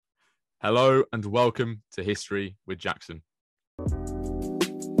Hello and welcome to History with Jackson.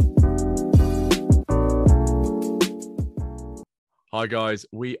 Hi guys,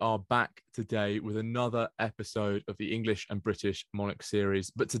 we are back today with another episode of the English and British Monarch series.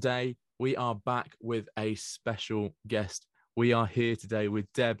 But today we are back with a special guest. We are here today with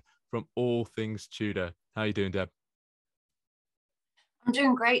Deb from All Things Tudor. How are you doing, Deb? I'm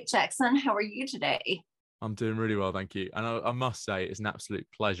doing great, Jackson. How are you today? I'm doing really well, thank you. And I must say, it's an absolute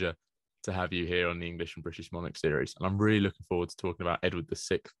pleasure to have you here on the English and British Monarch series. And I'm really looking forward to talking about Edward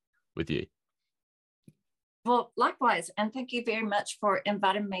VI with you. Well, likewise. And thank you very much for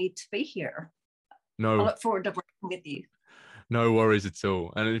inviting me to be here. I look forward to working with you. No worries at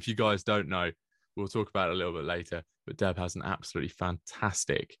all. And if you guys don't know, we'll talk about it a little bit later. But Deb has an absolutely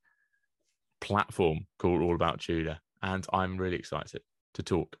fantastic platform called All About Tudor. And I'm really excited to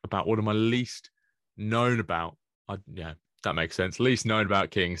talk about one of my least known about, that makes sense, least known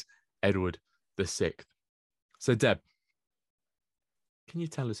about kings, Edward VI. So, Deb, can you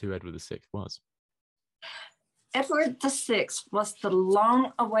tell us who Edward VI was? Edward VI was the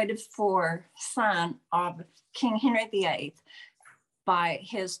long-awaited son of King Henry VIII by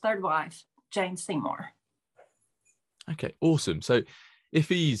his third wife, Jane Seymour. Okay, awesome. So, if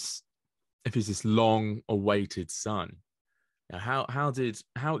he's this long-awaited son, how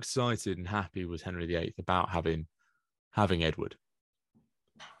excited and happy was Henry VIII about having Edward?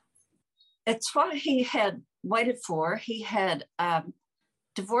 It's what he had waited for. He had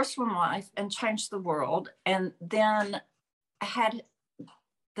divorced one wife and changed the world, and then had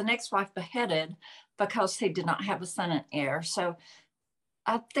the next wife beheaded because he did not have a son and heir. So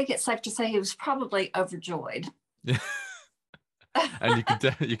I think it's safe to say he was probably overjoyed. And you could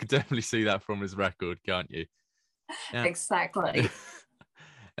definitely see that from his record, can't you? Now, exactly.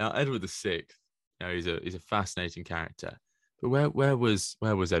 Now, Edward VI, he's a fascinating character. But where was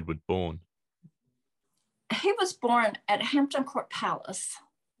Edward born? He was born at Hampton Court Palace.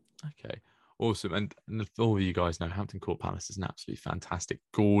 Okay, awesome. And all of you guys know, Hampton Court Palace is an absolutely fantastic,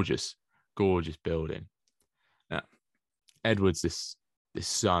 gorgeous building. Now, Edward's this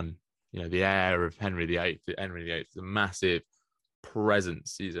son, the heir of Henry VIII. Henry VIII is a massive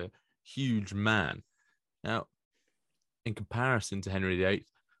presence. He's a huge man. Now, in comparison to Henry VIII,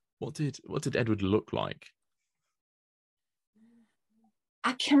 what did Edward look like?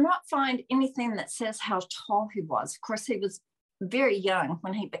 I cannot find anything that says how tall he was. Of course, he was very young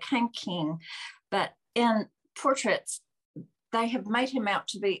when he became king, but in portraits, they have made him out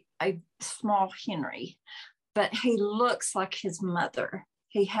to be a small Henry, but he looks like his mother.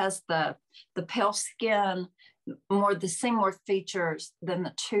 He has the pale skin, more the Seymour features than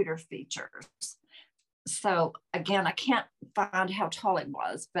the Tudor features. So again, I can't find how tall he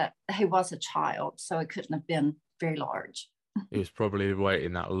was, but he was a child, so he couldn't have been very large. He was probably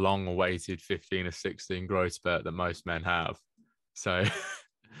waiting that long-awaited 15 or 16 growth spurt that most men have. So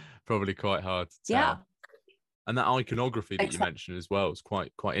probably quite hard to tell. Yeah. And that iconography that you mentioned as well is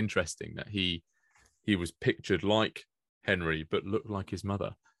quite interesting, that he was pictured like Henry but looked like his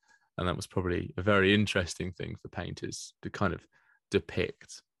mother. And that was probably a very interesting thing for painters to kind of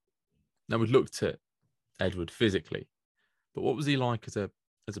depict. Now, we've looked at Edward physically, but what was he like as a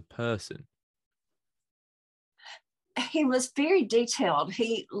person? He was very detailed.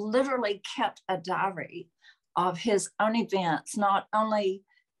 He literally kept a diary of his own events, not only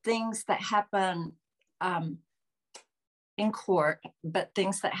things that happen in court, but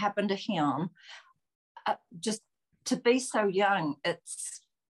things that happened to him. Just to be so young, it's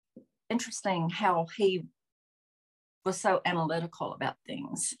interesting how he was so analytical about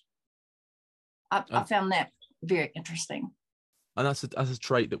things. I found that very interesting. And that's a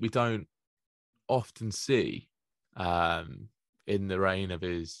trait that we don't often see in the reign of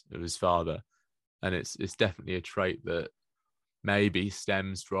his father, and it's definitely a trait that maybe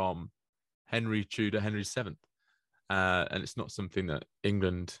stems from Henry Tudor, Henry VII, and it's not something that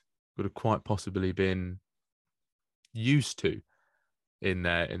England would have quite possibly been used to in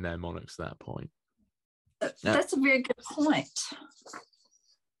their monarchs at that point. That's a very good point.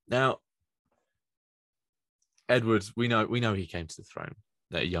 Now, Edward, we know he came to the throne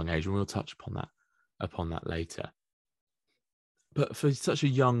at a young age, and we'll touch upon that later. But for such a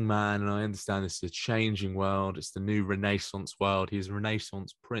young man, and I understand this is a changing world, it's the new Renaissance world, he's a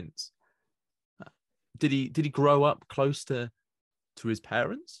Renaissance prince. Did he grow up close to his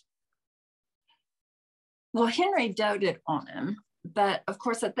parents? Well, Henry doted on him, but of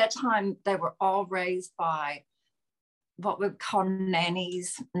course at that time they were all raised by what we call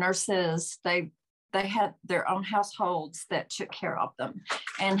nannies, nurses. They had their own households that took care of them.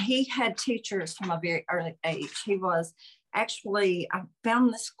 And he had teachers from a very early age. He was actually, I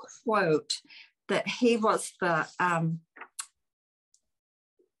found this quote that he was the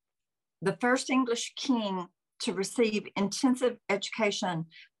first English king to receive intensive education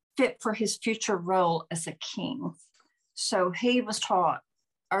fit for his future role as a king. So he was taught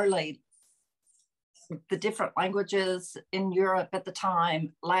early the different languages in Europe at the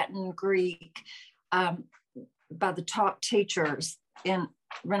time, Latin, Greek, by the top teachers in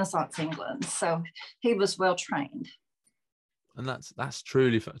Renaissance England. So he was well trained. And that's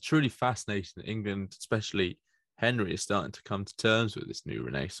truly fascinating that England, especially Henry, is starting to come to terms with this new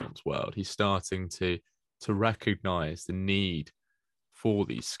Renaissance world. He's starting to recognize the need for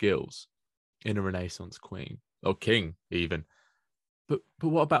these skills in a Renaissance queen or king even. But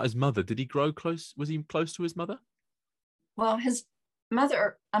what about his mother? Did he grow close? Was he close to his mother? Well, his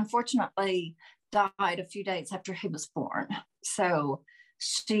mother unfortunately died a few days after he was born. So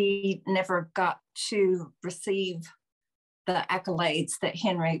she never got to receive the accolades that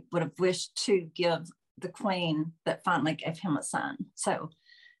Henry would have wished to give the queen that finally gave him a son. So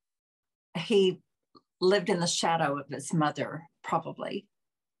he lived in the shadow of his mother, probably.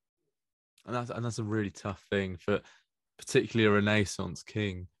 And that's a really tough thing for particularly a Renaissance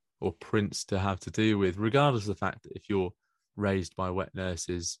king or prince to have to do with, regardless of the fact that if you're raised by wet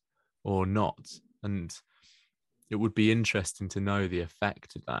nurses or not. And it would be interesting to know the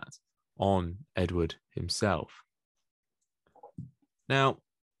effect of that on Edward himself. Now,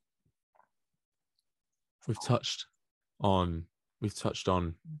 we've touched on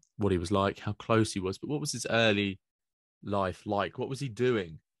what he was like, how close he was, but what was his early life like? What was he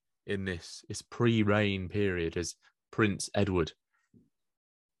doing in this pre-reign period as Prince Edward?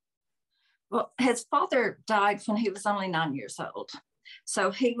 Well, his father died when he was only 9 years old.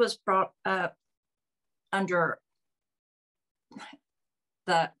 So he was brought up under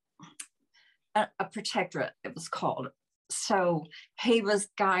a protectorate, it was called. So he was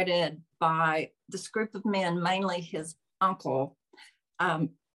guided by this group of men, mainly his uncle,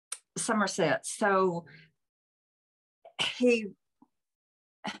 Somerset. So he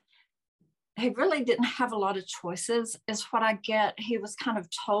really didn't have a lot of choices, is what I get. He was kind of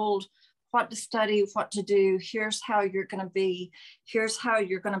told what to study, what to do. Here's how you're going to be. Here's how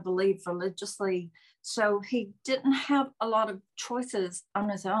you're going to believe religiously. So he didn't have a lot of choices on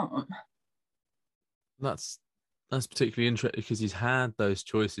his own. That's particularly interesting because he's had those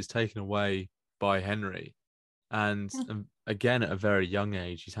choices taken away by Henry. And again, at a very young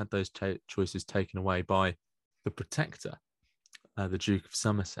age, he's had those choices taken away by the protector, the Duke of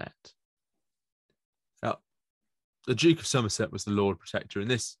Somerset. Now, the Duke of Somerset was the Lord Protector, and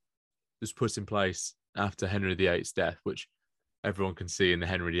this was put in place after Henry VIII's death, which everyone can see in the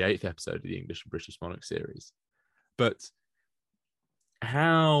Henry VIII episode of the English and British Monarch series. But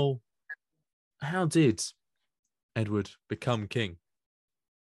how did Edward become king?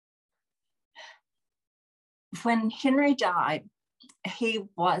 When Henry died, he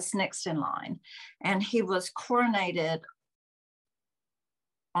was next in line, and he was coronated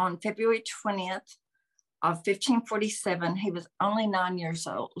on February 20th of 1547. He was only 9 years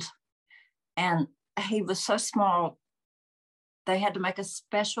old, and he was so small, they had to make a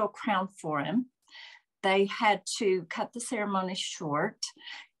special crown for him. They had to cut the ceremony short,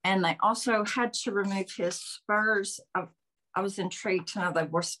 and they also had to remove his spurs. I was intrigued to know they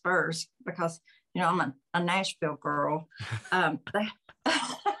wore spurs because, you know, I'm a Nashville girl.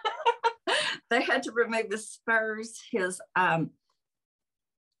 They had to remove his spurs, his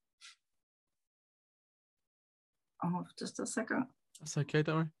just a second. That's okay,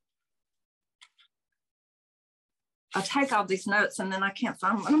 don't worry. I take all these notes and then I can't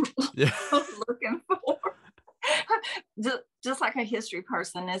find what I'm looking for. Just like a history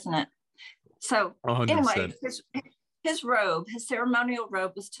person, isn't it? So 100%. Anyway, his robe, his ceremonial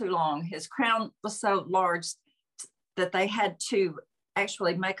robe was too long. His crown was so large that they had to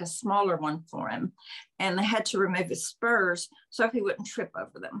actually make a smaller one for him. And they had to remove his spurs so he wouldn't trip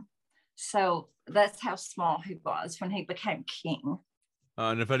over them. So that's how small he was when he became king.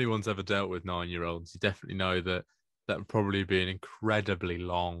 And if anyone's ever dealt with 9-year-olds, you definitely know that would probably be an incredibly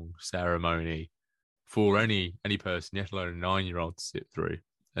long ceremony for any person, let alone a 9-year-old, to sit through.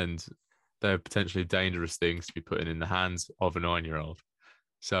 And they're potentially dangerous things to be putting in the hands of a 9-year-old.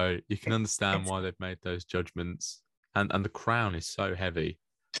 So you can understand why they've made those judgments. And the crown is so heavy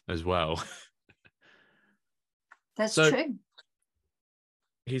as well. That's true.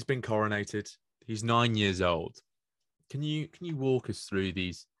 He's been coronated. He's 9 years old. Can you walk us through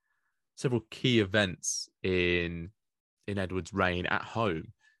these several key events in Edward's reign at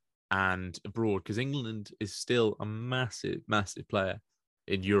home and abroad? Because England is still a massive, massive player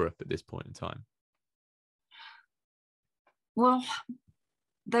in Europe at this point in time. Well,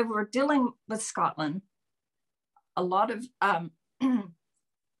 they were dealing with Scotland. A lot of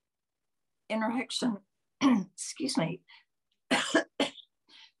interaction. Excuse me. Do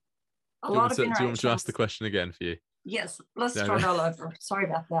you want me to ask the question again for you? Yes, let's start all over. Sorry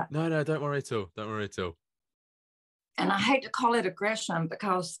about that. No, don't worry at all. Don't worry at all. And I hate to call it aggression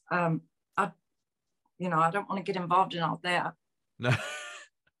because I don't want to get involved in all that. No.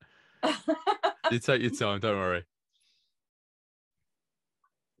 You take your time, don't worry.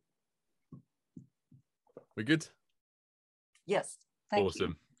 We good? Yes. Thank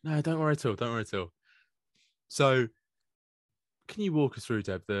awesome. You. No, don't worry at all. Don't worry at all. So can you walk us through,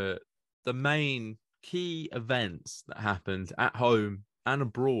 Deb, the main key events that happened at home and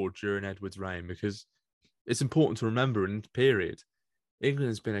abroad during Edward's reign? Because it's important to remember in the period, England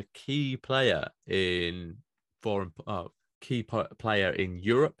has been a key player in player in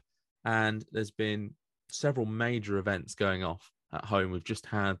Europe, and there's been several major events going off at home. We've just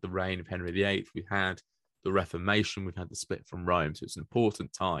had the reign of Henry VIII. We've had the Reformation. We've had the split from Rome. So it's an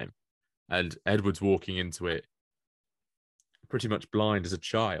important time. And Edward's walking into it pretty much blind as a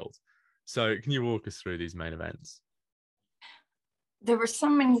child. So can you walk us through these main events? There were so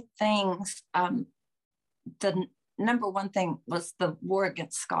many things. The number one thing was the war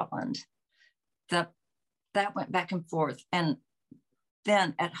against Scotland. That went back and forth. And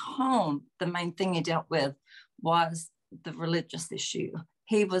then at home, the main thing he dealt with was the religious issue.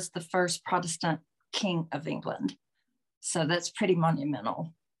 He was the first Protestant king of England. So that's pretty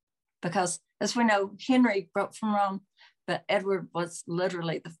monumental because, as we know, Henry broke from Rome, but Edward was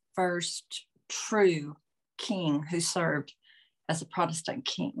literally the first true king who served as a Protestant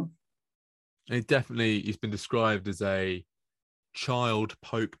king. He's been described as a child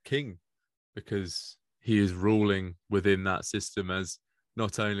Pope king because he is ruling within that system as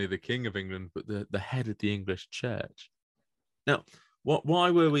not only the king of England, but the head of the English church. Now,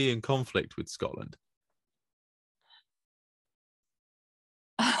 why were we in conflict with Scotland?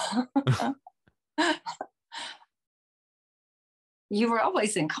 You were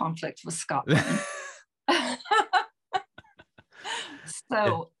always in conflict with Scotland.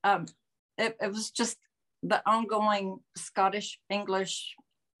 So it was just the ongoing Scottish-English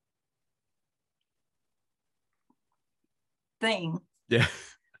thing. Yeah.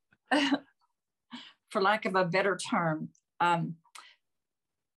 For lack of a better term. But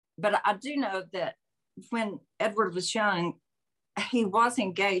I do know that when Edward was young, he was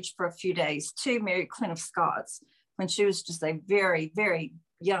engaged for a few days to Mary Queen of Scots when she was just a very, very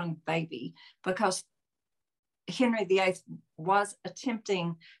young baby, because Henry VIII was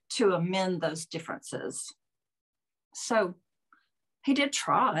attempting to amend those differences. So he did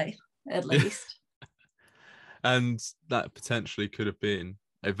try, at least. And that potentially could have been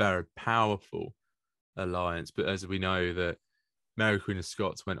a very powerful alliance. But as we know, that Mary Queen of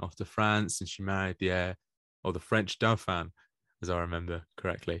Scots went off to France and she married the French Dauphin, as I remember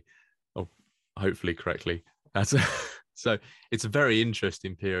correctly, or hopefully correctly. So it's a very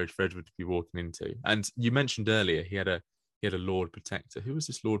interesting period for Edward to be walking into. And you mentioned earlier he had a Lord Protector. Who was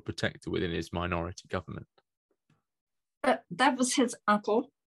this Lord Protector within his minority government? That was his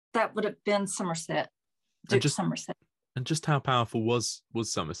uncle. That would have been Somerset, Duke Somerset. And just how powerful was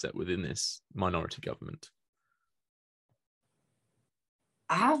Somerset within this minority government?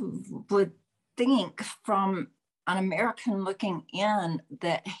 I would think from an American looking in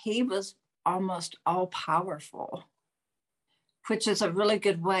that he was almost all powerful, which is a really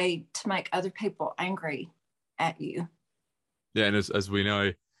good way to make other people angry at you. Yeah, and as we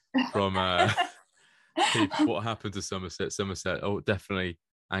know from what happened to Somerset definitely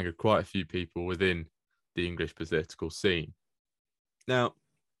angered quite a few people within the English political scene. Now,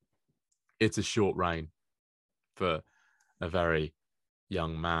 it's a short reign for a very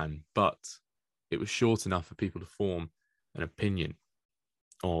young man, but it was short enough for people to form an opinion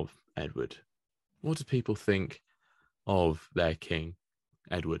of Edward. What do people think of their king,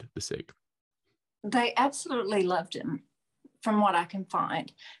 Edward VI? They absolutely loved him, from what I can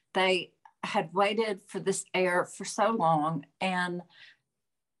find. They had waited for this heir for so long, and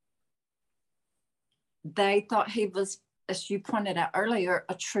they thought he was, as you pointed out earlier,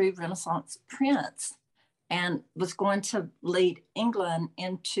 a true Renaissance prince and was going to lead England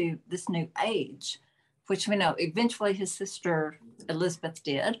into this new age, which we know eventually his sister Elizabeth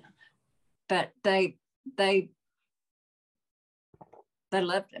did, but they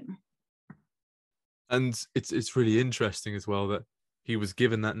loved him. And it's really interesting as well that he was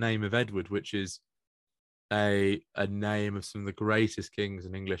given that name of Edward, which is a name of some of the greatest kings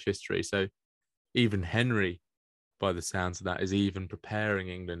in English history. So even Henry, by the sounds of that, is even preparing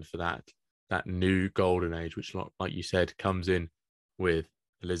England for that that new golden age, which, like you said, comes in with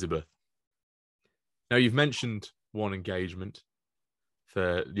Elizabeth. Now, you've mentioned one engagement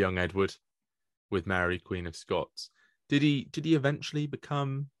for young Edward with Mary, Queen of Scots. Did he eventually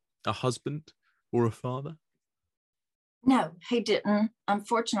become a husband or a father? No, he didn't.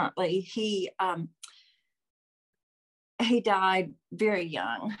 Unfortunately, he died very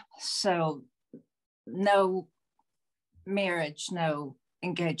young. So no marriage, no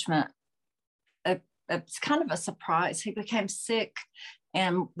engagement. It's kind of a surprise. He became sick,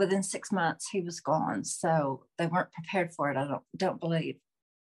 and within 6 months he was gone. So they weren't prepared for it. I don't believe.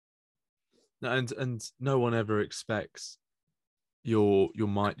 And no one ever expects your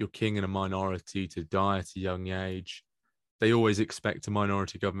king in a minority to die at a young age. They always expect a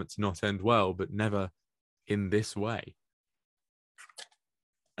minority government to not end well, but never in this way.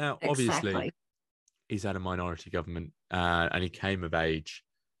 Now, obviously, Exactly. he's had a minority government and he came of age.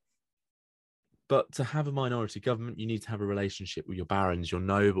 But to have a minority government, you need to have a relationship with your barons, your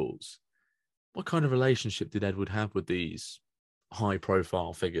nobles. What kind of relationship did Edward have with these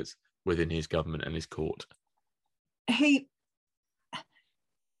high-profile figures within his government and his court? He,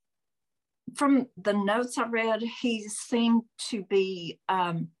 from the notes I read, he seemed to be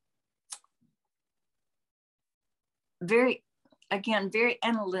very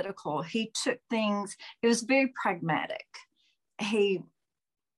analytical. He took things, he was very pragmatic. He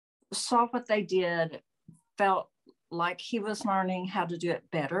saw what they did, felt like he was learning how to do it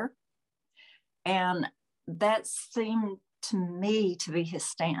better. And that seemed to me to be his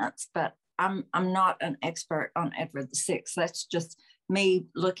stance, but I'm not an expert on Edward VI. That's just me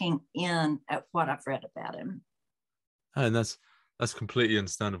looking in at what I've read about him. And that's completely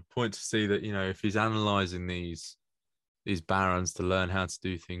understandable point to see that, if he's analysing these barons to learn how to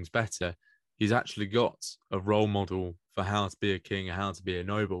do things better, he's actually got a role model for how to be a king and how to be a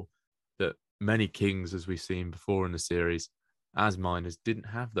noble that many kings, as we've seen before in the series, as minors, didn't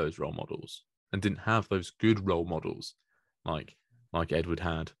have those role models and didn't have those good role models like Edward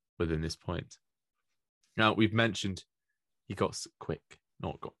had within this point. Now, we've mentioned he got quick,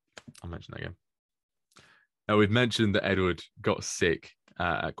 not got, I'll mention that again. Now, we've mentioned that Edward got sick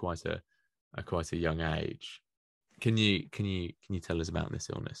at quite a young age. Can you tell us about this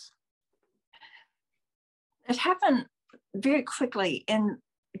illness? It happened very quickly. In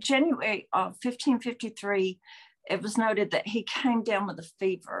January of 1553, it was noted that he came down with a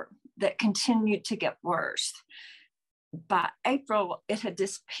fever that continued to get worse. By April, it had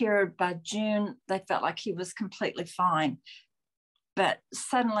disappeared. By June, they felt like he was completely fine. But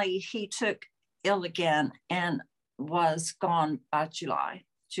suddenly he took ill again and was gone by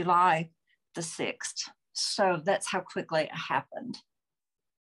July the 6th. So that's how quickly it happened.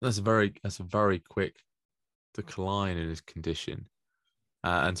 That's a very quick decline in his condition.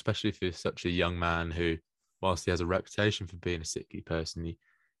 And especially for such a young man who, whilst he has a reputation for being a sickly person,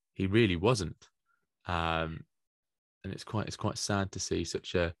 he really wasn't. And it's quite sad to see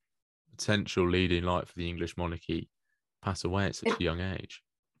such a potential leading light for the English monarchy pass away at such a young age.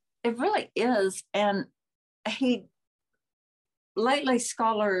 It really is. And lately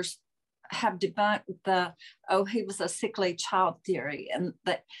scholars have debunked he was a sickly child theory, and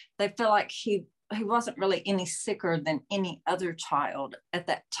that they feel like he wasn't really any sicker than any other child at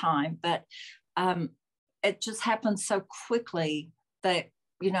that time. But it just happened so quickly that,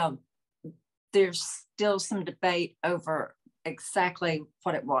 there's still some debate over exactly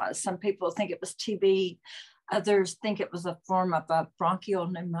what it was. Some people think it was TB. Others think it was a form of a bronchial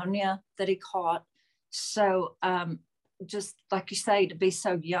pneumonia that he caught. So just like you say, to be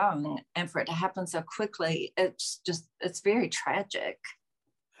so young and for it to happen so quickly, it's very tragic.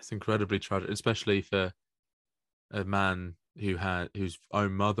 It's incredibly tragic, especially for a man whose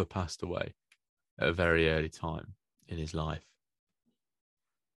own mother passed away at a very early time in his life.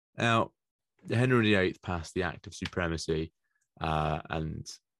 Now, Henry VIII passed the Act of Supremacy, and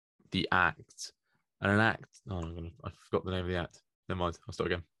the Act, and an Act. I forgot the name of the Act. Never mind. I'll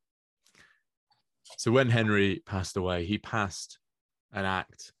start again. So when Henry passed away, he passed an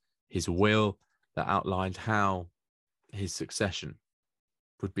Act, his will, that outlined how his succession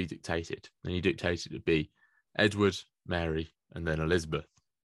would be dictated, and he dictated it would be Edward, Mary, and then Elizabeth.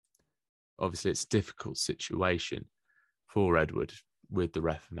 Obviously, it's a difficult situation for Edward with the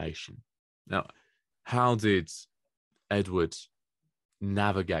Reformation. Now, how did Edward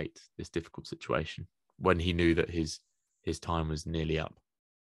navigate this difficult situation when he knew that his time was nearly up?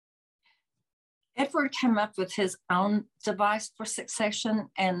 Edward came up with his own device for succession,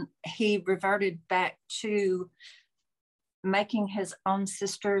 and he reverted back to making his own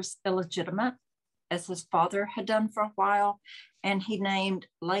sisters illegitimate as his father had done for a while, and he named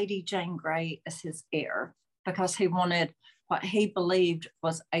Lady Jane Grey as his heir because he wanted what he believed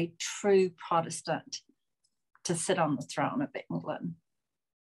was a true Protestant to sit on the throne of England.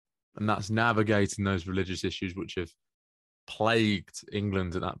 And that's navigating those religious issues which have plagued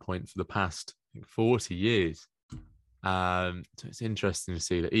England at that point for the past 40 years. So it's interesting to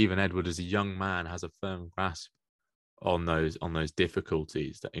see that even Edward, as a young man, has a firm grasp on those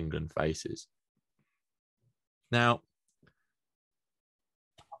difficulties that England faces. Now,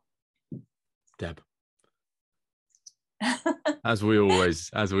 Deb, as we always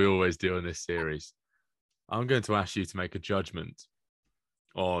do in this series, I'm going to ask you to make a judgment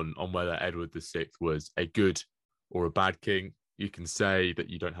on whether Edward VI was a good or a bad king. You can say that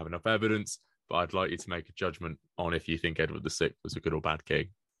you don't have enough evidence, but I'd like you to make a judgment on if you think Edward VI was a good or bad king.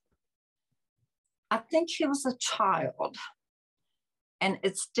 I think he was a child, and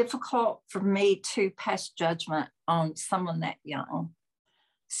it's difficult for me to pass judgment on someone that young.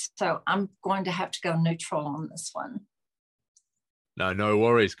 So I'm going to have to go neutral on this one. No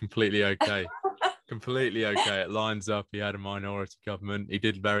worries. Completely okay. Completely okay. It lines up. He had a minority government. He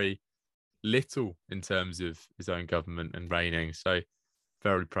did very little in terms of his own government and reigning. So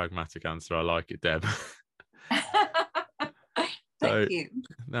very pragmatic answer. I like it, Deb. Thank you.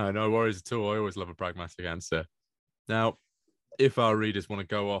 No worries at all. I always love a pragmatic answer. Now, if our readers want to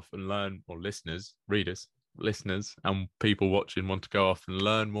go off and learn, or listeners, and people watching want to go off and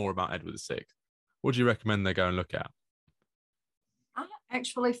learn more about Edward VI, what do you recommend they go and look at? I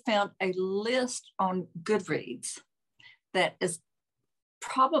actually found a list on Goodreads that is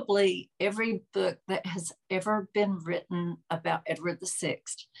probably every book that has ever been written about Edward VI.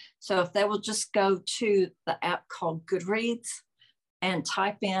 So if they will just go to the app called Goodreads and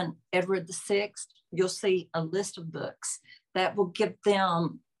type in Edward VI, you'll see a list of books that will give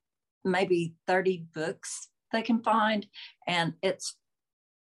them maybe 30 books they can find. And it's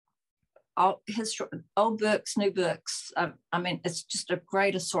all history, old books, new books. I mean, it's just a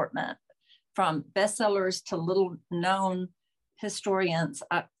great assortment from bestsellers to little known historians.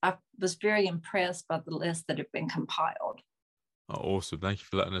 I was very impressed by the list that had been compiled. Oh, awesome. Thank you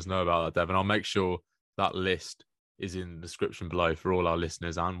for letting us know about that, Deb. And I'll make sure that list is in the description below for all our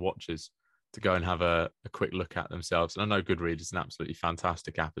listeners and watchers to go and have a quick look at themselves. And I know Goodreads is an absolutely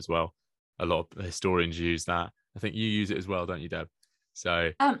fantastic app as well. A lot of historians use that. I think you use it as well, don't you, Deb?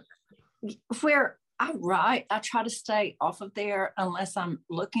 So where I write, I try to stay off of there unless I'm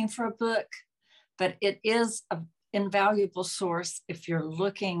looking for a book, but it is an invaluable source if you're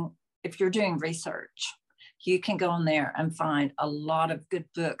doing research. You can go in there and find a lot of good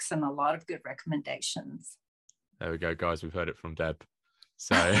books and a lot of good recommendations. There we go, guys. We've heard it from Deb.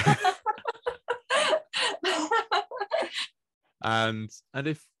 So, and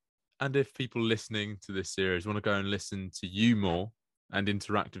if people listening to this series want to go and listen to you more and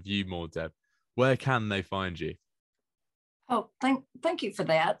interact with you more, Deb, where can they find you? Oh, thank you for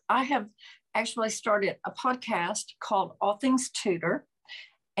that. I have actually started a podcast called All Things Tudor,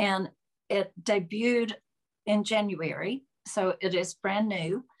 and it debuted in January, so it is brand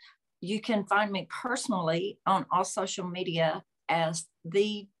new. You can find me personally on all social media as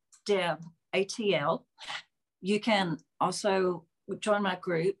the Deb ATL. You can also join my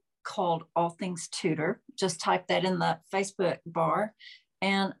group called All Things Tudor. Just type that in the Facebook bar.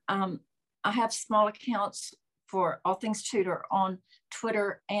 And I have small accounts for All Things Tudor on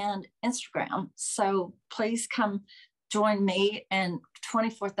Twitter and Instagram. So please come join me and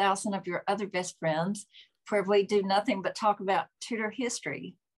 24,000 of your other best friends, where we do nothing but talk about Tudor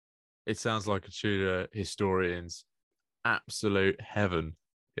history. It sounds like a Tudor historian's absolute heaven.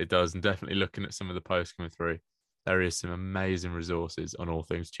 It does. And definitely looking at some of the posts coming through, there is some amazing resources on All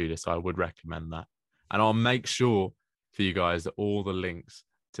Things Tudor. So I would recommend that. And I'll make sure for you guys that all the links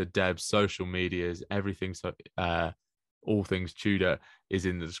to Deb's social medias, everything, so All Things Tudor is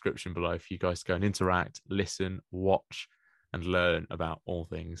in the description below for you guys to go and interact, listen, watch, and learn about all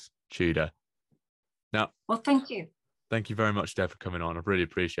things Tudor. Now, well, thank you. Thank you very much, Deb, for coming on. I really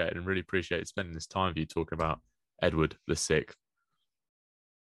appreciate it, and really appreciate spending this time with you talking about Edward VI.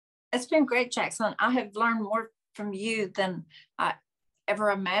 It's been great, Jackson. I have learned more from you than I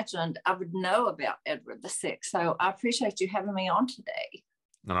ever imagined I would know about Edward VI. So I appreciate you having me on today.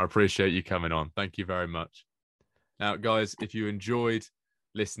 And I appreciate you coming on. Thank you very much. Now, guys, if you enjoyed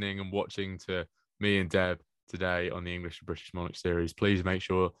listening and watching to me and Deb today on the English and British Monarch series, please make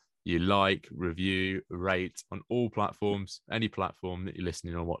sure you like, review, rate on all platforms, any platform that you're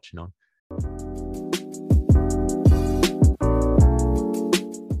listening or watching on.